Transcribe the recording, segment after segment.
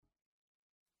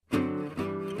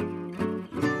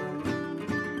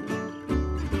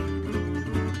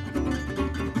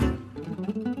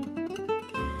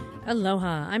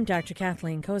Aloha, I'm Dr.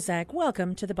 Kathleen Kozak.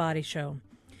 Welcome to The Body Show.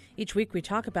 Each week we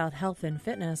talk about health and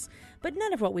fitness, but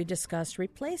none of what we discuss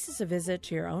replaces a visit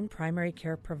to your own primary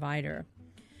care provider.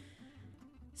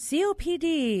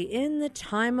 COPD in the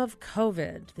time of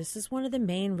COVID. This is one of the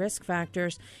main risk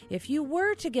factors. If you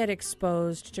were to get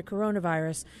exposed to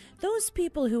coronavirus, those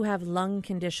people who have lung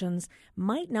conditions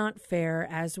might not fare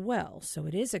as well. So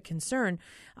it is a concern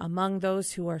among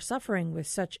those who are suffering with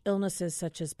such illnesses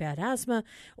such as bad asthma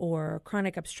or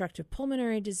chronic obstructive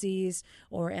pulmonary disease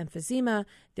or emphysema.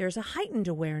 There's a heightened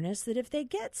awareness that if they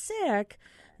get sick,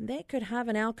 they could have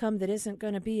an outcome that isn't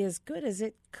going to be as good as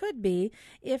it could be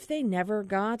if they never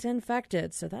got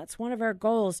infected. So that's one of our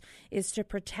goals, is to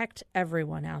protect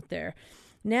everyone out there.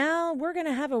 Now we're going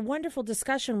to have a wonderful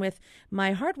discussion with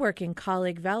my hardworking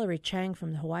colleague, Val Chang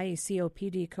from the Hawaii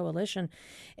COPD Coalition.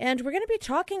 And we're going to be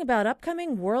talking about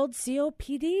upcoming World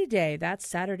COPD Day. That's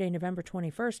Saturday, November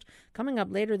 21st, coming up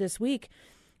later this week.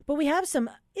 But we have some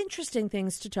interesting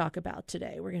things to talk about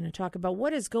today. We're going to talk about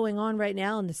what is going on right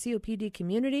now in the COPD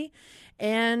community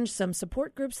and some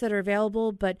support groups that are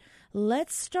available. But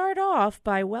let's start off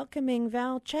by welcoming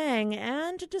Val Chang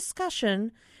and a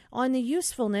discussion on the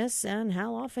usefulness and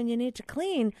how often you need to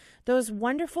clean those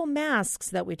wonderful masks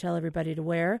that we tell everybody to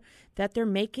wear that they're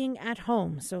making at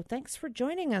home. So thanks for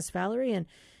joining us, Valerie, and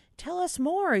tell us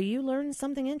more. You learned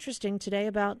something interesting today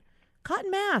about cotton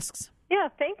masks. Yeah,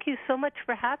 thank you so much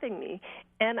for having me.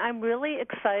 And I'm really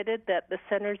excited that the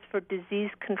Centers for Disease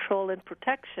Control and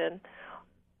Protection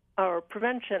or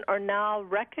Prevention are now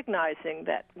recognizing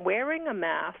that wearing a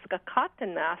mask, a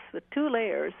cotton mask with 2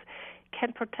 layers,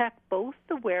 can protect both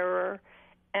the wearer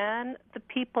and the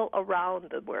people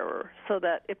around the wearer, so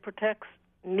that it protects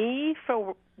me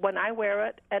for when I wear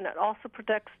it, and it also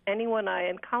protects anyone I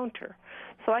encounter.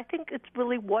 So I think it's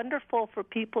really wonderful for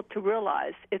people to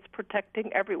realize it's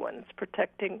protecting everyone. It's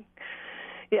protecting,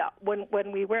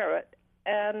 when we wear it.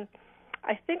 And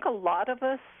I think a lot of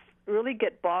us really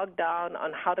get bogged down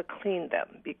on how to clean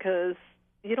them, because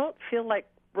you don't feel like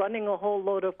running a whole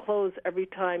load of clothes every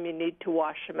time you need to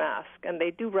wash a mask. And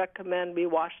they do recommend we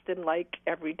wash them like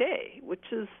every day, which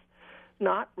is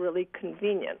not really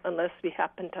convenient unless we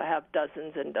happen to have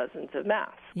dozens and dozens of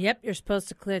masks. Yep, you're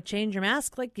supposed to change your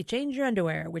mask like you change your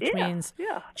underwear, which means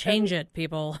change it,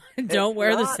 people. Don't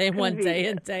wear the same one day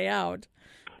in, day out.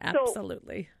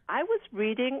 Absolutely. So I was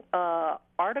reading an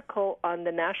article on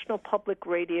the National Public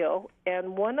Radio,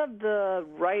 and one of the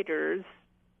writers,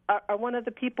 one of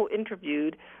the people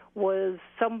interviewed was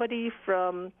somebody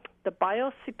from the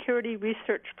Biosecurity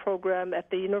Research Program at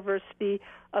the University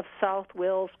of South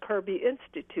Wales Kirby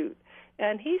Institute.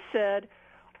 And he said,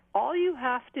 all you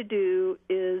have to do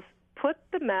is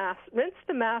rinse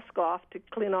the mask off to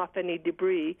clean off any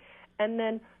debris, and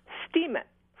then steam it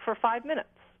for 5 minutes.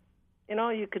 You know,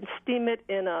 you can steam it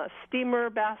in a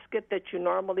steamer basket that you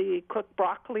normally cook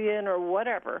broccoli in or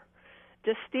whatever.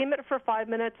 Just steam it for 5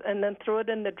 minutes and then throw it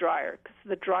in the dryer, because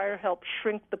the dryer helps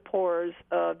shrink the pores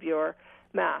of your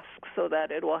mask so that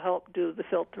it will help do the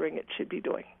filtering it should be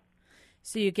doing.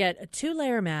 So you get a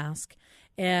 2-layer mask,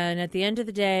 and at the end of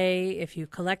the day, if you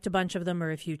collect a bunch of them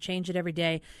or if you change it every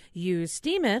day, you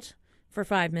steam it for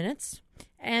 5 minutes,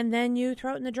 and then you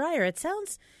throw it in the dryer. It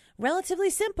sounds relatively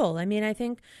simple. I mean, I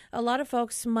think a lot of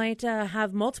folks might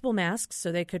have multiple masks,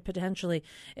 so they could potentially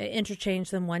interchange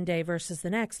them one day versus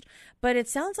the next. But it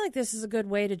sounds like this is a good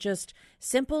way to just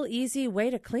simple, easy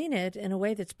way to clean it in a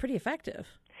way that's pretty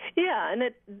effective. Yeah, and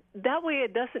that way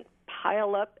it doesn't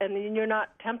pile up, and you're not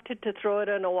tempted to throw it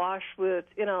in a wash with,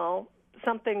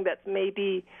 something that's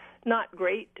maybe not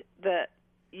great that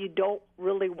you don't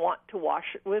really want to wash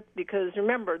it with, because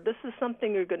remember, this is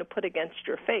something you're going to put against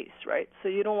your face, right? So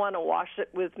you don't want to wash it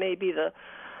with maybe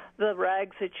the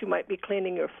rags that you might be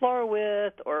cleaning your floor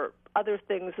with or other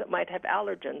things that might have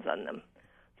allergens on them.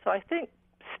 So I think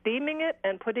steaming it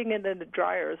and putting it in the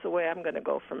dryer is the way I'm going to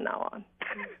go from now on.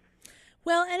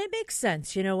 Well, and it makes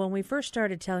sense. When we first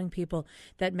started telling people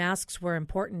that masks were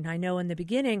important, I know in the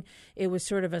beginning it was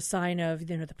sort of a sign of,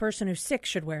 the person who's sick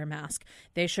should wear a mask.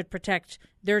 They should protect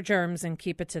their germs and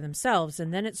keep it to themselves.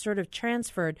 And then it sort of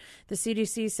transferred. The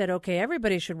CDC said, okay,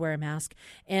 everybody should wear a mask.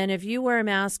 And if you wear a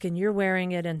mask and you're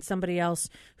wearing it and somebody else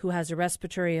who has a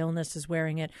respiratory illness is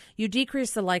wearing it, you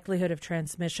decrease the likelihood of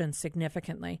transmission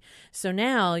significantly. So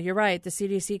now, you're right, the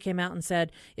CDC came out and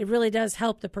said it really does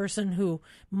help the person who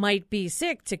might be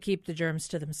sick to keep the germs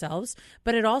to themselves,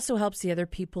 but it also helps the other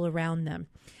people around them.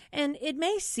 And it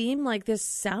may seem like this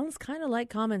sounds kind of like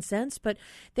common sense, but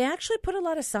they actually put a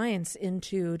lot of science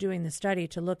into doing the study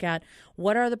to look at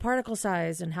what are the particle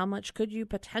size and how much could you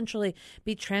potentially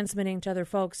be transmitting to other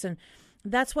folks. And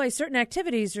That's why certain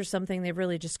activities are something they've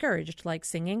really discouraged, like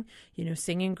singing.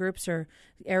 Singing groups are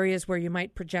areas where you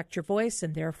might project your voice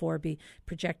and therefore be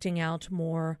projecting out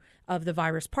more of the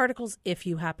virus particles if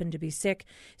you happen to be sick.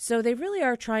 So they really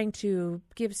are trying to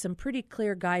give some pretty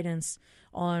clear guidance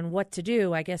on what to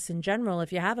do. I guess in general,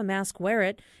 if you have a mask, wear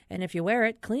it. And if you wear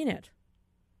it, clean it.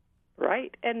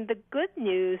 Right. And the good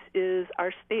news is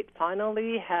our state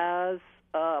finally has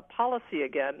a policy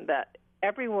again that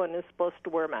everyone is supposed to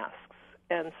wear masks.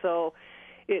 And so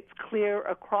it's clear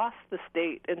across the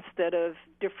state instead of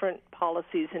different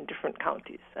policies in different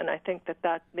counties. And I think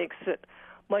that makes it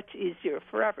much easier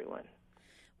for everyone.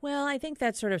 Well, I think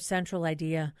that sort of central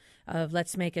idea of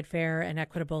let's make it fair and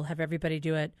equitable, have everybody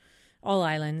do it, all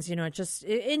islands, just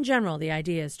in general, the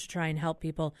idea is to try and help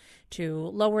people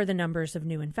to lower the numbers of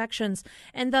new infections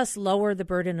and thus lower the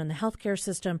burden on the healthcare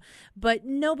system. But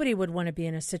nobody would want to be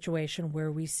in a situation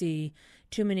where we see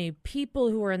too many people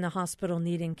who are in the hospital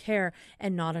needing care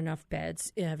and not enough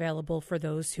beds available for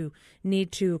those who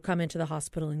need to come into the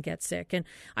hospital and get sick. And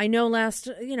I know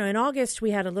in August,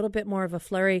 we had a little bit more of a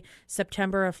flurry,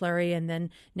 September a flurry, and then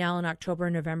now in October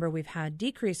and November, we've had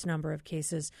decreased number of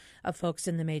cases of folks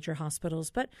in the major hospitals.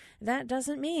 But that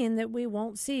doesn't mean that we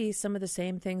won't see some of the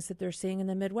same things that they're seeing in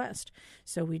the Midwest.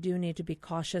 So we do need to be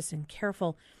cautious and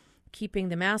careful. Keeping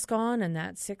the mask on and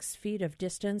that 6 feet of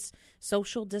distance,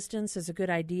 social distance, is a good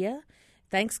idea.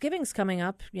 Thanksgiving's coming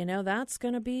up. That's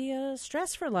going to be a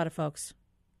stress for a lot of folks.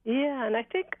 Yeah, and I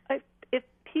think if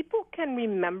people can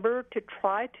remember to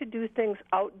try to do things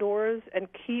outdoors and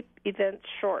keep events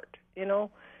short,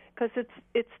 because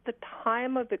it's the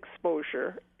time of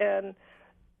exposure. And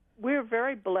we're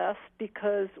very blessed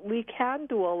because we can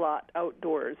do a lot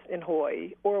outdoors in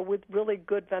Hawaii or with really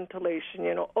good ventilation,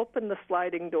 open the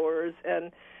sliding doors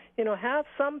and, have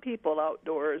some people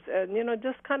outdoors and,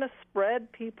 just kind of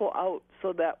spread people out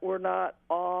so that we're not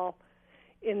all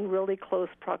in really close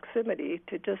proximity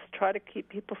to just try to keep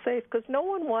people safe because no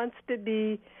one wants to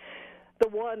be the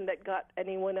one that got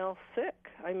anyone else sick.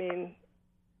 I mean,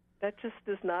 that just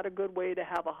is not a good way to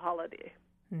have a holiday.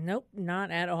 Nope,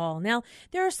 not at all. Now,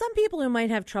 there are some people who might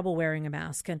have trouble wearing a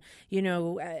mask. And,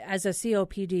 as a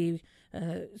COPD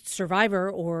survivor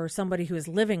or somebody who is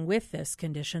living with this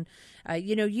condition,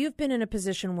 you've been in a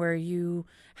position where you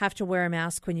have to wear a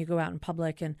mask when you go out in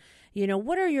public. And,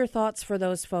 what are your thoughts for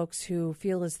those folks who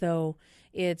feel as though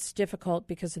it's difficult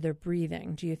because of their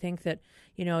breathing? Do you think that,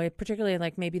 particularly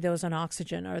like maybe those on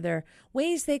oxygen, are there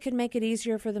ways they could make it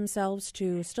easier for themselves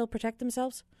to still protect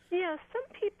themselves? Yeah, some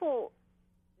people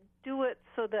do it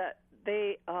so that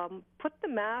they put the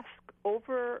mask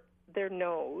over their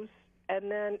nose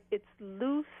and then it's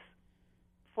loose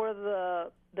for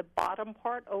the bottom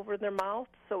part over their mouth,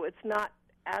 so it's not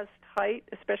as tight,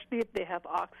 especially if they have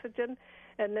oxygen,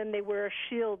 and then they wear a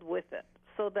shield with it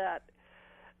so that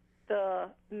the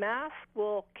mask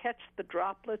will catch the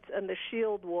droplets and the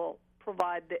shield will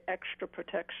provide the extra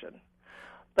protection.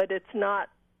 But it's not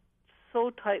so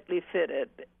tightly fitted,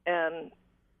 and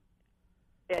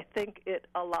I think it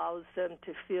allows them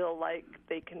to feel like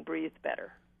they can breathe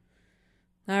better.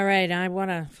 All right. I want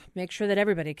to make sure that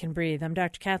everybody can breathe. I'm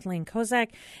Dr. Kathleen Kozak,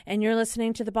 and you're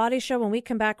listening to The Body Show. When we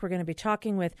come back, we're going to be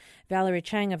talking with Val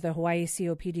Chang of the Hawaii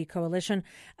COPD Coalition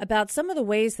about some of the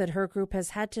ways that her group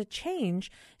has had to change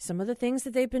some of the things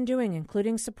that they've been doing,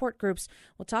 including support groups.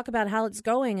 We'll talk about how it's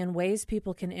going and ways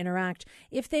people can interact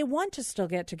if they want to still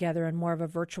get together in more of a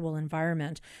virtual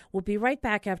environment. We'll be right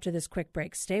back after this quick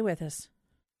break. Stay with us.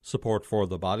 Support for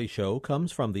The Body Show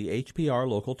comes from the HPR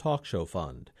Local Talk Show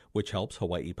Fund, which helps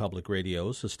Hawaii Public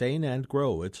Radio sustain and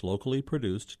grow its locally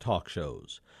produced talk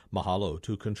shows. Mahalo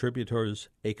to contributors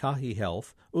Ekahi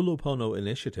Health, Ulupono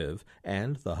Initiative,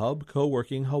 and the Hub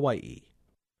Co-working Hawaii.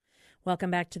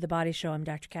 Welcome back to The Body Show. I'm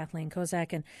Dr. Kathleen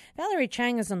Kozak, and Val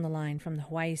Chang is on the line from the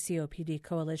Hawaii COPD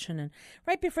Coalition. And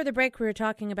right before the break, we were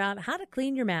talking about how to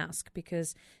clean your mask,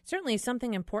 because certainly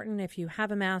something important if you have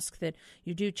a mask that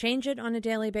you do change it on a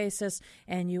daily basis,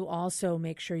 and you also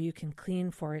make sure you can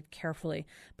clean for it carefully.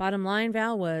 Bottom line,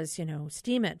 Val, was,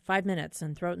 steam it 5 minutes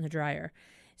and throw it in the dryer.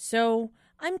 So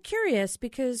I'm curious,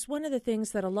 because one of the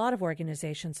things that a lot of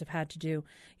organizations have had to do,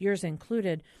 yours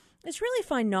included, is really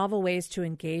find novel ways to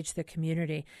engage the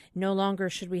community. No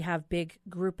longer should we have big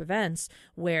group events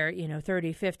where,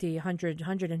 30, 50, 100,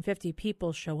 150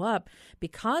 people show up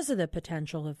because of the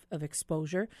potential of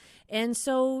exposure. And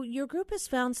so your group has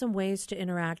found some ways to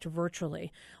interact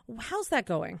virtually. How's that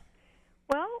going?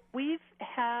 Well, we've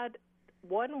had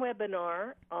one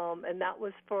webinar, and that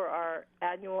was for our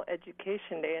annual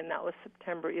education day, and that was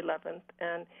September 11th.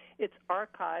 And it's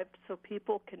archived so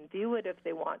people can view it if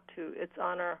they want to. It's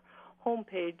on our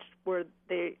homepage where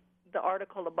they the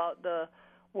article about the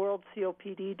World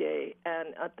COPD Day,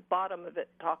 and at the bottom of it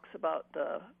talks about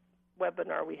the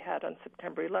webinar we had on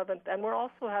September 11th. And we're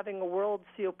also having a World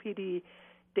COPD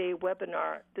Day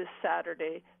webinar this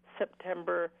Saturday,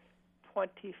 November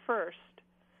 21st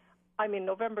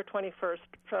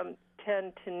from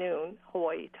 10 to noon,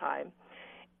 Hawaii time.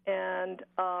 And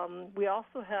we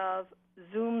also have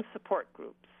Zoom support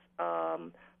groups,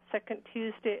 second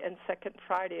Tuesday and second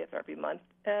Friday of every month.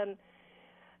 And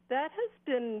that has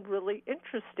been really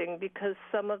interesting because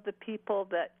some of the people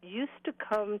that used to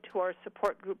come to our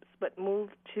support groups but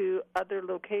moved to other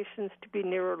locations to be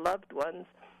nearer loved ones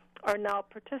are now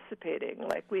participating.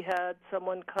 Like we had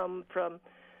someone come from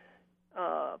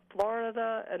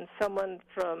Florida and someone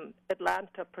from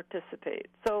Atlanta participate.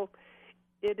 So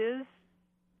it is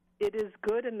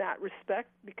good in that respect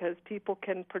because people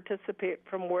can participate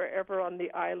from wherever on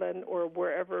the island or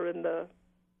wherever in the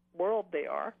world they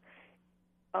are.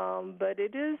 But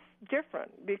it is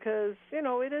different because,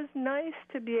 it is nice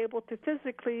to be able to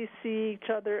physically see each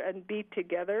other and be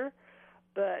together,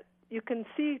 but you can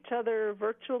see each other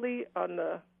virtually on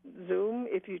the Zoom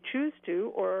if you choose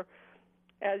to, or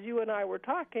as you and I were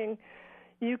talking,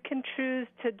 you can choose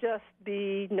to just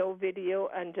be no video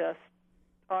and just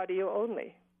audio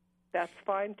only. That's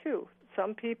fine too.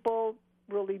 Some people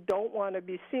really don't want to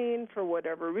be seen for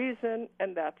whatever reason,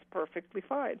 and that's perfectly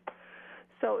fine.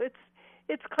 So it's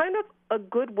kind of a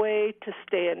good way to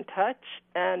stay in touch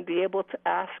and be able to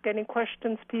ask any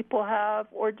questions people have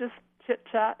or just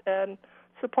chit-chat and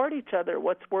support each other.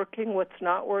 What's working, what's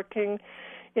not working,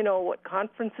 what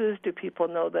conferences do people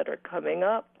know that are coming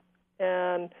up,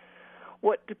 and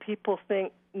what do people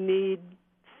think needs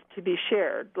to be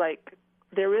shared. Like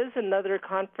there is another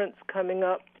conference coming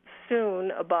up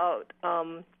soon about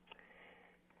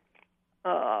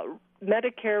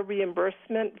Medicare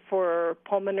reimbursement for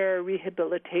pulmonary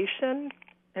rehabilitation,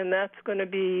 and that's going to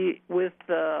be with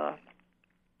the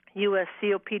U.S.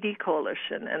 COPD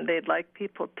Coalition, and they'd like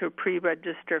people to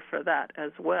pre-register for that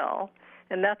as well.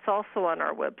 And that's also on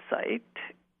our website,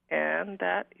 and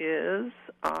that is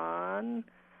on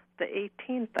the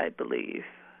 18th, I believe.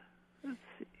 Let's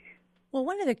see. Well,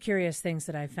 one of the curious things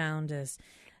that I found is,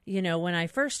 when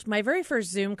my very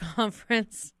first Zoom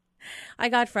conference, I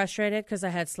got frustrated because I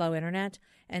had slow internet,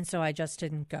 and so I just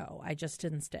didn't go. I just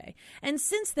didn't stay. And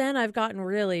since then, I've gotten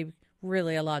really,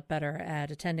 really a lot better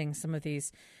at attending some of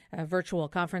these virtual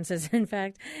conferences. In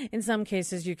fact, in some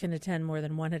cases, you can attend more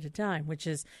than one at a time, which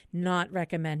is not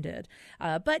recommended.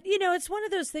 But, it's one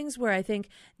of those things where I think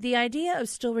the idea of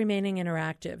still remaining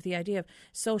interactive, the idea of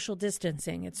social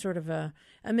distancing, it's sort of a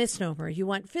misnomer. You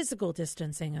want physical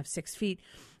distancing of 6 feet,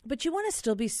 but you want to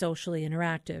still be socially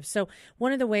interactive. So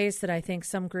one of the ways that I think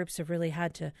some groups have really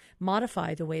had to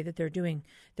modify the way that they're doing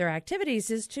their activities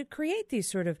is to create these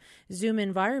sort of Zoom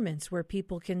environments where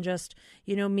people can just,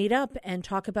 meet up and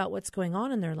talk about what's going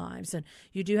on in their lives. And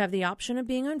you do have the option of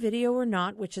being on video or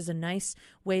not, which is a nice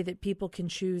way that people can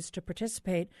choose to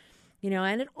participate.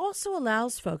 And it also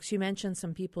allows folks, you mentioned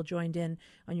some people joined in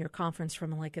on your conference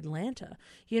from like Atlanta.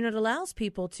 It allows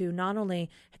people to not only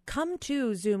come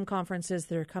to Zoom conferences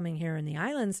that are coming here in the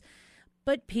islands,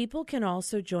 but people can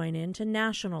also join into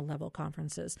national level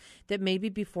conferences that maybe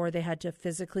before they had to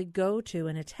physically go to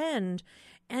and attend.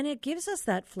 And it gives us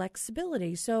that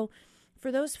flexibility. So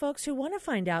for those folks who want to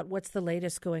find out what's the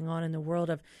latest going on in the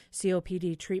world of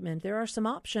COPD treatment, there are some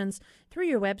options through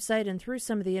your website and through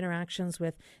some of the interactions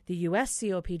with the U.S.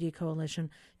 COPD Coalition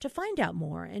to find out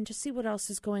more and to see what else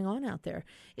is going on out there.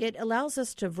 It allows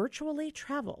us to virtually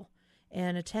travel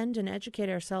and attend and educate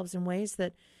ourselves in ways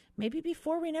that maybe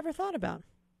before we never thought about.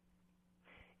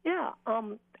 Yeah,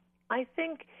 I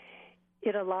think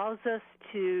it allows us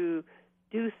to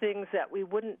do things that we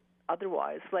wouldn't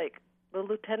otherwise, like the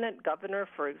lieutenant governor,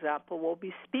 for example, will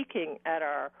be speaking at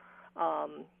our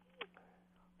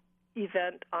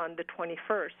event on the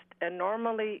 21st. And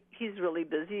normally he's really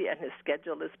busy and his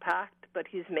schedule is packed, but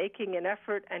he's making an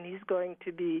effort and he's going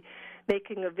to be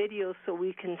making a video so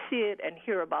we can see it and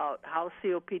hear about how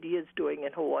COPD is doing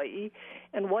in Hawaii.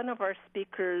 And one of our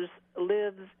speakers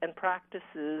lives and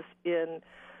practices in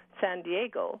San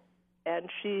Diego, and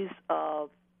she's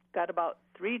got about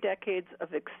 3 decades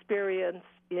of experience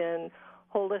in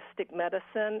holistic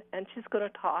medicine, and she's going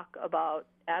to talk about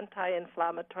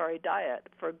anti-inflammatory diet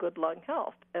for good lung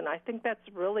health. And I think that's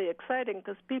really exciting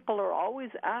because people are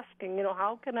always asking,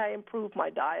 how can I improve my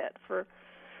diet for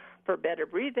better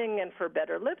breathing and for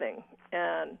better living?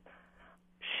 And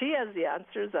she has the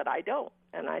answers that I don't.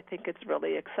 And I think it's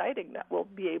really exciting that we'll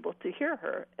be able to hear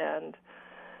her. And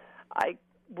I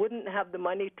wouldn't have the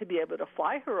money to be able to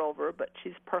fly her over, but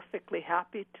she's perfectly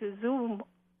happy to Zoom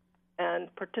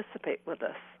and participate with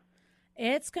us.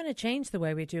 It's going to change the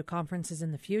way we do conferences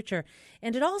in the future.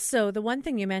 And it also, the one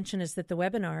thing you mentioned is that the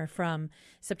webinar from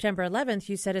September 11th,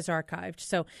 you said is archived.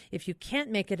 So if you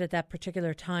can't make it at that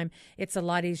particular time, it's a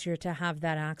lot easier to have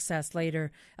that access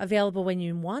later available when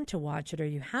you want to watch it or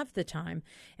you have the time.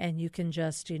 And you can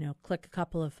just, click a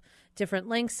couple of different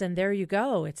links and there you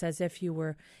go. It's as if you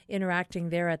were interacting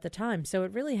there at the time. So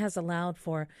it really has allowed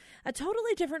for a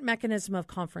totally different mechanism of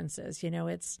conferences.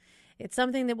 It's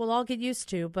something that we'll all get used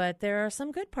to, but there are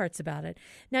some good parts about it.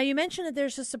 Now, you mentioned that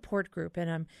there's a support group, and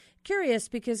I'm curious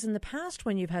because in the past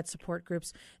when you've had support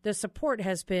groups, the support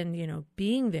has been,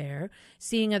 being there,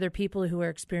 seeing other people who are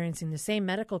experiencing the same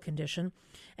medical condition,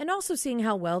 and also seeing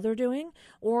how well they're doing,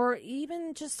 or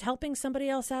even just helping somebody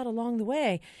else out along the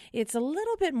way. It's a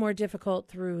little bit more difficult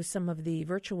through some of the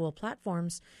virtual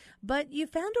platforms, but you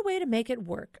found a way to make it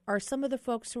work. Are some of the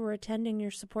folks who are attending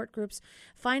your support groups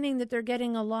finding that they're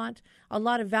getting a lot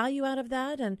of value out of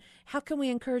that? And how can we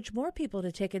encourage more people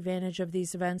to take advantage of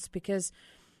these events? Because,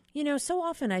 so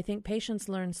often I think patients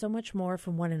learn so much more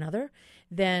from one another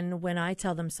than when I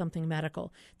tell them something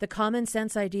medical. The common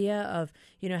sense idea of,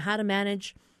 how to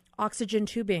manage oxygen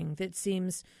tubing that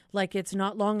seems like it's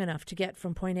not long enough to get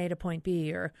from point A to point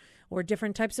B, or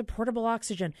different types of portable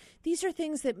oxygen. These are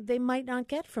things that they might not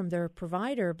get from their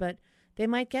provider, but they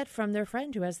might get from their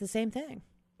friend who has the same thing.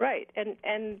 Right,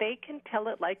 and they can tell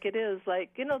it like it is,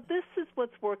 like, this is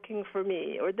what's working for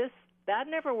me, or that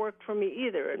never worked for me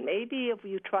either, and maybe if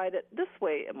you tried it this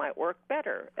way, it might work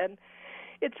better. And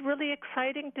it's really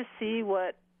exciting to see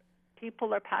what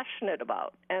people are passionate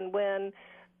about. And when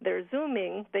they're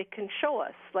Zooming, they can show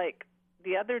us. Like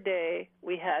the other day,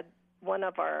 we had one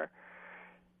of our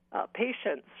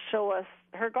patients show us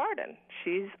her garden.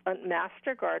 She's a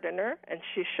master gardener, and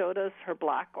she showed us her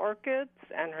black orchids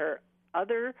and her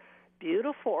other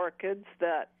beautiful orchids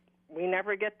that we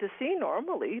never get to see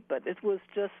normally, but it was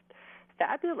just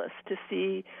fabulous to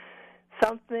see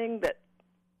something that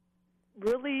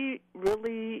really,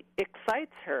 really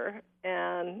excites her,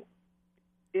 and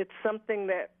it's something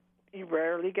that you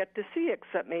rarely get to see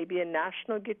except maybe in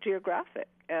National Geographic,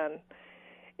 and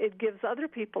it gives other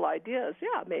people ideas.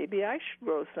 Yeah, maybe I should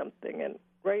grow something. And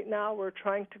right now we're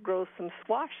trying to grow some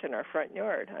squash in our front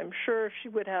yard. I'm sure she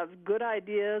would have good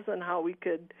ideas on how we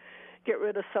could get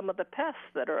rid of some of the pests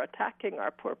that are attacking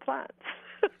our poor plants.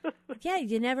 Yeah,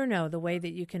 you never know the way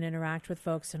that you can interact with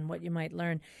folks and what you might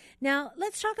learn. Now,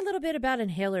 let's talk a little bit about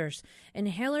inhalers.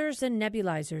 Inhalers and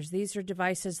nebulizers. These are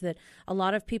devices that a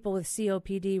lot of people with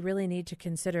COPD really need to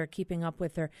consider keeping up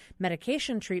with their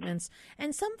medication treatments.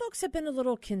 And some folks have been a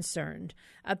little concerned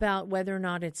about whether or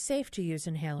not it's safe to use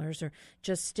inhalers or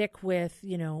just stick with,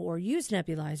 or use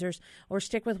nebulizers or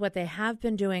stick with what they have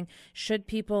been doing. Should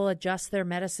people adjust their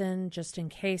medicine just in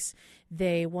case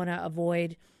they want to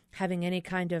avoid having any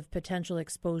kind of potential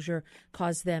exposure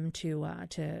cause them to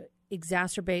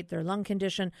exacerbate their lung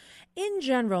condition? In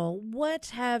general, what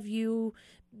have you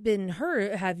been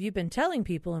telling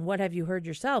people, and what have you heard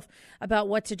yourself about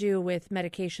what to do with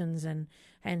medications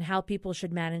and how people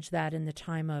should manage that in the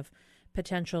time of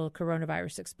potential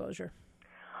coronavirus exposure?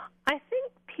 I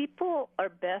think people are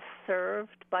best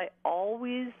served by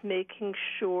always making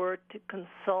sure to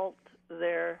consult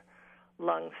their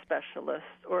lung specialist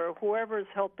or whoever is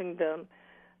helping them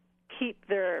keep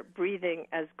their breathing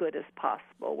as good as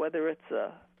possible, whether it's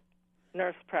a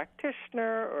nurse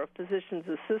practitioner or a physician's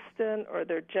assistant or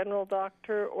their general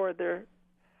doctor or their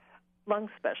lung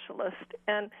specialist.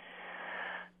 And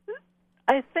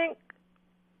I think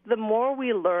the more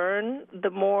we learn, the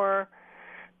more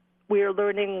we are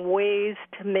learning ways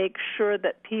to make sure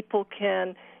that people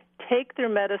can take their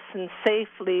medicine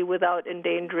safely without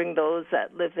endangering those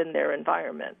that live in their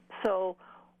environment. So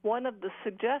one of the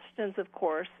suggestions, of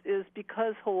course, is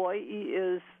because Hawaii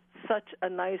is such a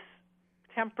nice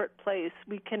temperate place,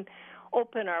 we can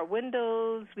open our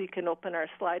windows, we can open our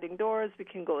sliding doors, we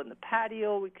can go in the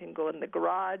patio, we can go in the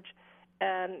garage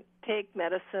and take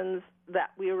medicines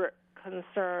that we were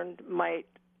concerned might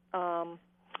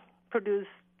produce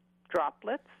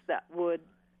droplets that would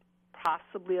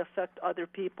possibly affect other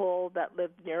people that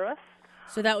live near us.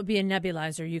 So that would be a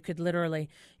nebulizer. You could literally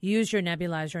use your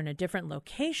nebulizer in a different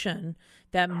location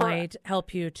that Correct. Might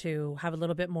help you to have a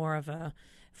little bit more of a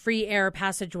free air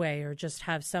passageway, or just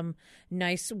have some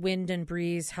nice wind and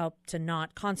breeze help to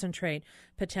not concentrate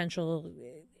potential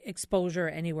exposure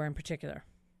anywhere in particular.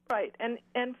 Right. And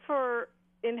for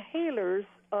inhalers,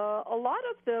 a lot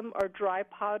of them are dry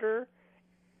powder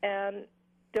and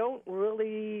don't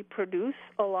really produce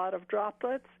a lot of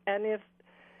droplets. And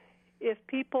if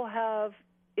people have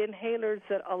inhalers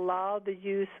that allow the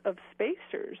use of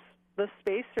spacers, the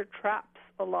spacer traps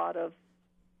a lot of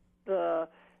the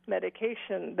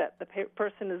medication that the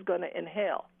person is going to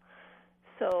inhale.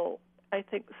 So I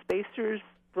think spacers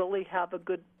really have a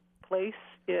good place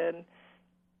in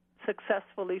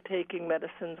successfully taking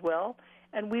medicines well.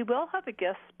 And we will have a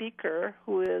guest speaker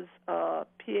who is a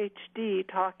PhD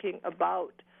talking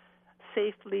about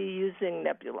safely using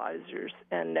nebulizers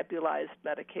and nebulized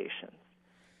medications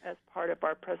as part of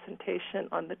our presentation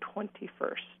on the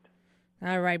 21st.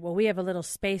 All right. Well, we have a little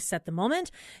space at the moment.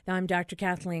 I'm Dr.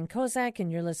 Kathleen Kozak,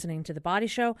 and you're listening to The Body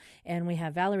Show. And we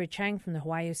have Val Chang from the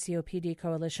Hawaii COPD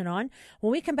Coalition on.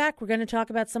 When we come back, we're going to talk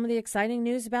about some of the exciting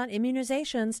news about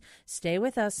immunizations. Stay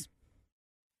with us.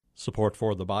 Support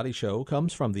for The Body Show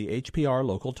comes from the HPR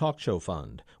Local Talk Show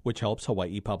Fund, which helps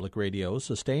Hawaii Public Radio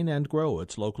sustain and grow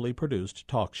its locally produced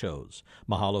talk shows.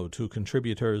 Mahalo to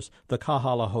contributors, the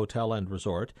Kahala Hotel and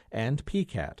Resort, and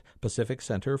PCAT, Pacific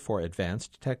Center for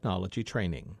Advanced Technology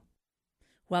Training.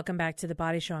 Welcome back to The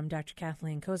Body Show. I'm Dr.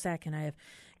 Kathleen Kozak, and I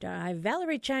have Val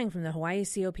Chang from the Hawaii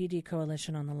COPD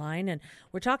Coalition on the line, and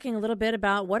we're talking a little bit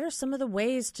about what are some of the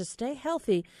ways to stay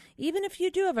healthy, even if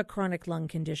you do have a chronic lung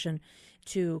condition,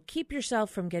 to keep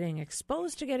yourself from getting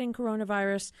exposed to getting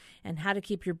coronavirus, and how to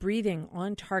keep your breathing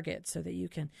on target so that you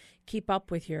can keep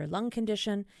up with your lung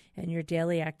condition and your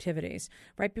daily activities.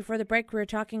 Right before the break, we were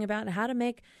talking about how to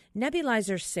make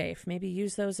nebulizers safe, maybe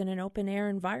use those in an open air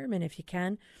environment if you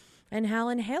can, and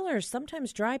how inhalers,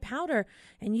 sometimes dry powder,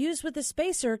 and used with a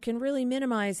spacer can really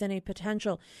minimize any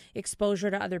potential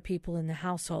exposure to other people in the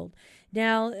household.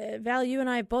 Now, Val, you and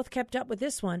I have both kept up with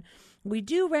this one. We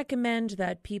do recommend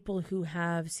that people who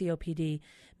have COPD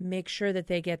make sure that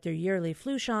they get their yearly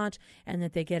flu shot and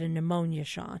that they get a pneumonia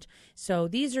shot. So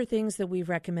these are things that we've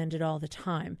recommended all the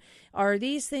time. Are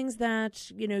these things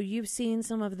that, you've seen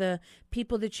some of the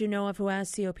people that you know of who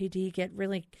has COPD get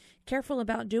really careful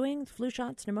about doing, flu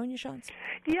shots, pneumonia shots?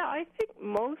 Yeah, I think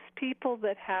most people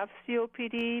that have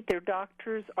COPD, their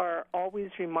doctors are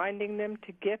always reminding them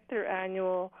to get their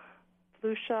annual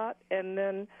flu shot. And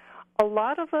then a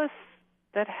lot of us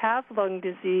that have lung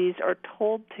disease are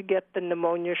told to get the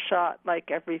pneumonia shot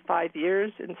like every 5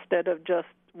 years instead of just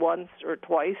once or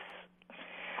twice.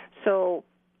 So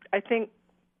I think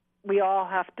we all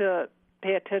have to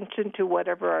pay attention to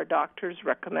whatever our doctors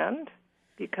recommend,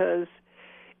 because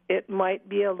it might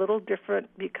be a little different,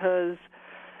 because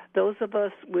those of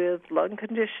us with lung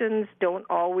conditions don't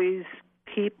always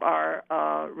keep our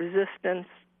resistance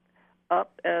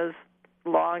up as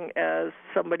long as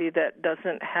somebody that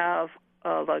doesn't have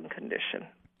a lung condition.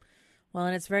 Well,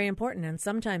 and it's very important, and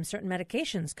sometimes certain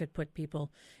medications could put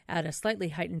people at a slightly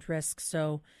heightened risk,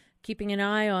 so keeping an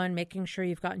eye on making sure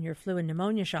you've gotten your flu and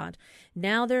pneumonia shot.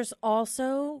 Now there's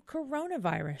also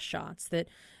coronavirus shots that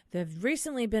they've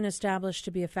recently been established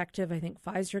to be effective. I think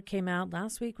Pfizer came out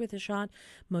last week with a shot.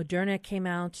 Moderna came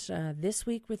out this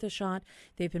week with a shot.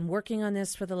 They've been working on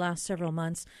this for the last several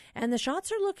months, and the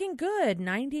shots are looking good,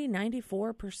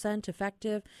 94%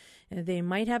 effective. They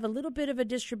might have a little bit of a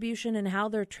distribution in how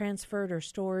they're transferred or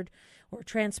stored or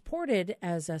transported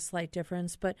as a slight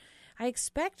difference, but I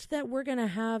expect that we're going to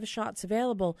have shots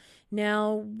available.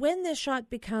 Now, when this shot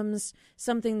becomes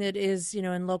something that is,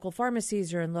 in local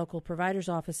pharmacies or in local providers'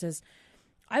 offices,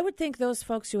 I would think those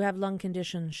folks who have lung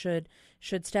conditions should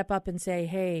step up and say,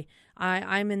 hey,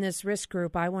 I'm in this risk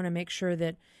group. I want to make sure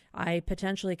that I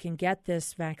potentially can get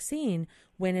this vaccine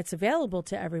when it's available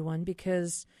to everyone,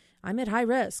 because I'm at high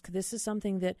risk. This is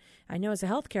something that I know as a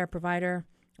healthcare provider,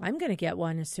 I'm going to get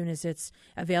one as soon as it's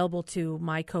available to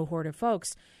my cohort of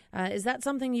folks. Is that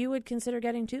something you would consider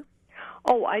getting too?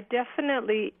 Oh, I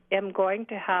definitely am going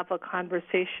to have a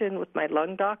conversation with my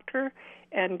lung doctor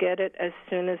and get it as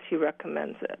soon as he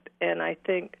recommends it. And I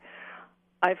think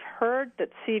I've heard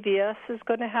that CVS is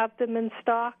going to have them in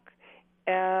stock,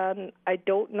 and I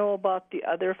don't know about the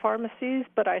other pharmacies,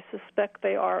 but I suspect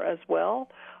they are as well.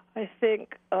 I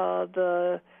think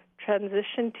the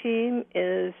transition team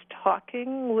is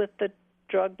talking with the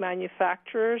drug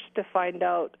manufacturers to find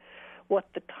out what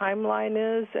the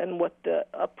timeline is and what the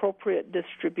appropriate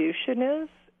distribution is.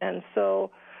 And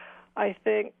so I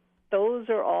think those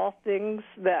are all things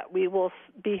that we will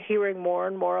be hearing more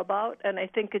and more about. And I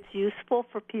think it's useful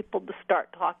for people to start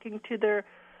talking to their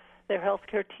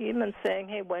healthcare team and saying,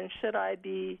 hey, when should I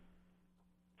be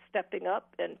stepping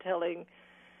up and telling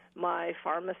my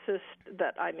pharmacist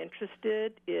that I'm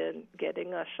interested in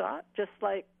getting a shot, just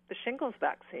like the shingles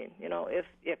vaccine.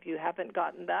 If you haven't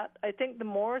gotten that, I think the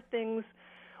more things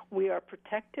we are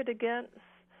protected against,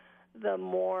 the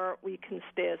more we can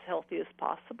stay as healthy as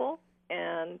possible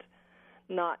and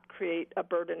not create a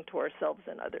burden to ourselves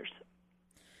and others.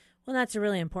 Well, that's a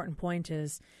really important point,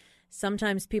 is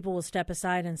Sometimes people will step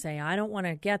aside and say, I don't want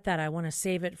to get that. I want to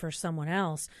save it for someone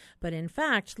else. But in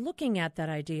fact, looking at that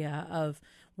idea of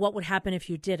what would happen if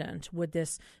you didn't, would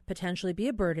this potentially be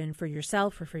a burden for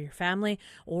yourself or for your family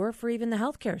or for even the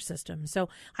healthcare system? So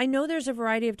I know there's a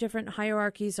variety of different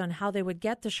hierarchies on how they would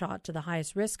get the shot to the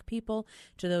highest risk people,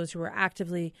 to those who are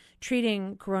actively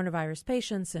treating coronavirus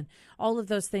patients. And all of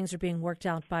those things are being worked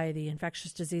out by the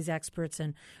infectious disease experts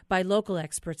and by local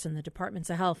experts in the departments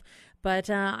of health. But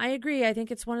I agree. I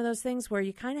think it's one of those things where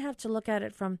you kind of have to look at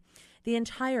it from the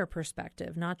entire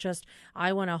perspective, not just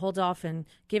I want to hold off and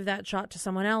give that shot to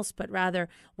someone else, but rather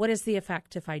what is the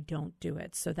effect if I don't do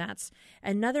it? So that's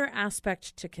another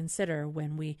aspect to consider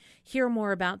when we hear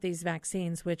more about these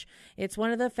vaccines, which it's one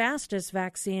of the fastest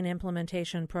vaccine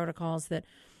implementation protocols that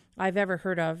I've ever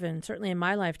heard of, and certainly in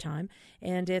my lifetime.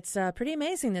 And it's pretty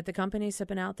amazing that the companies have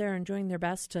been out there and doing their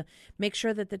best to make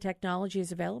sure that the technology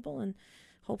is available, and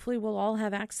hopefully we'll all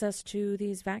have access to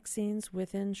these vaccines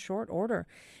within short order.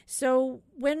 So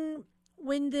when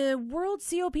the World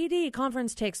COPD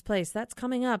conference takes place, that's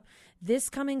coming up this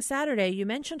coming Saturday. You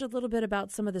mentioned a little bit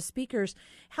about some of the speakers.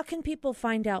 How can people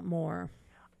find out more?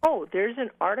 Oh, there's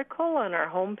an article on our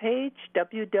homepage,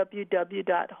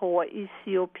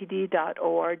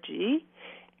 www.hawaiicopd.org,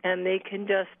 and they can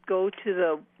just go to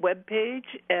the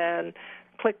webpage and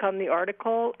click on the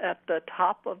article at the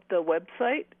top of the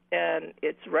website, and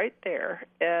it's right there.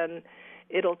 And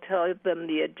it'll tell them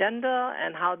the agenda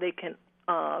and how they can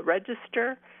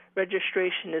register.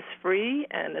 Registration is free,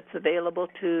 and it's available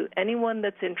to anyone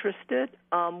that's interested.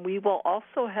 We will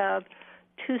also have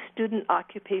 2 student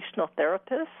occupational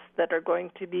therapists that are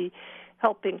going to be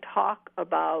helping talk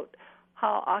about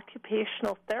how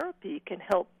occupational therapy can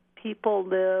help people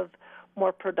live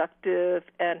more productive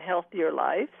and healthier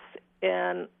lives.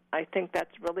 And I think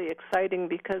that's really exciting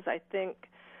because I think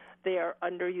they are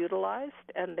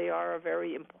underutilized and they are a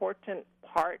very important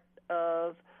part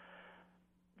of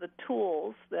the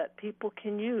tools that people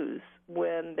can use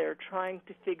when they're trying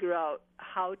to figure out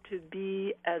how to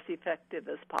be as effective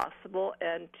as possible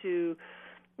and to,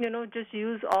 just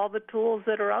use all the tools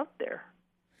that are out there.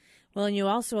 Well, and you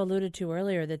also alluded to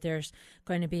earlier that there's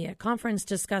going to be a conference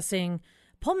discussing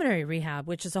pulmonary rehab,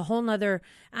 which is a whole nother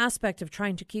aspect of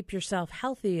trying to keep yourself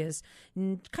healthy, is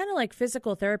kind of like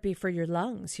physical therapy for your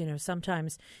lungs.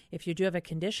 Sometimes if you do have a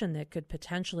condition that could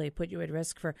potentially put you at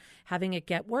risk for having it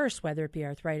get worse, whether it be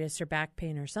arthritis or back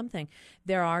pain or something,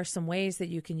 there are some ways that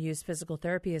you can use physical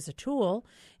therapy as a tool,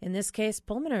 in this case,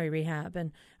 pulmonary rehab,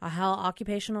 and how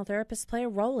occupational therapists play a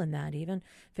role in that, even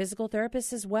physical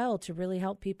therapists as well, to really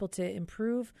help people to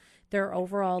improve their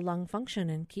overall lung function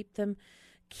and keep them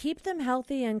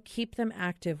healthy and keep them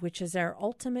active, which is our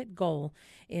ultimate goal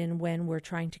in when we're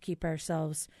trying to keep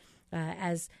ourselves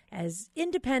as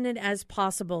independent as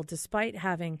possible, despite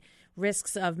having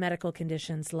risks of medical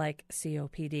conditions like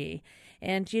COPD.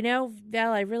 And,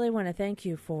 Val, I really want to thank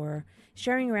you for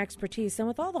sharing your expertise and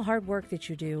with all the hard work that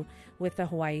you do with the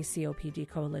Hawaii COPD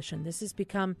Coalition. This has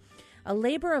become a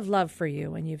labor of love for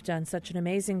you, and you've done such an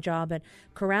amazing job at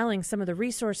corralling some of the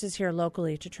resources here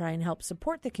locally to try and help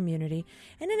support the community,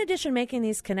 and in addition, making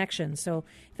these connections. So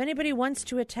if anybody wants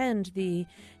to attend the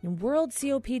World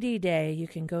COPD Day, you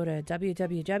can go to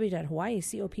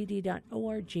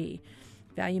www.hawaiicopd.org.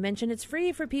 Val, you mentioned it's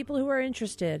free for people who are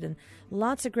interested, and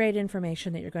lots of great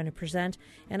information that you're going to present.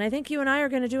 And I think you and I are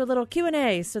going to do a little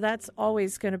Q&A, so that's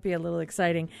always going to be a little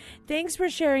exciting. Thanks for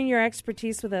sharing your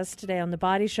expertise with us today on The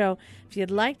Body Show. If you'd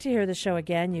like to hear the show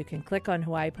again, you can click on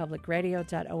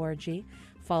hawaiipublicradio.org,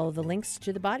 follow the links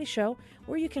to The Body Show,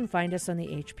 or you can find us on the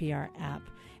HPR app.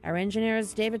 Our engineer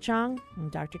is David Chang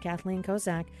and Dr. Kathleen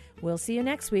Kozak. We'll see you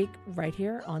next week right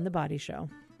here on The Body Show.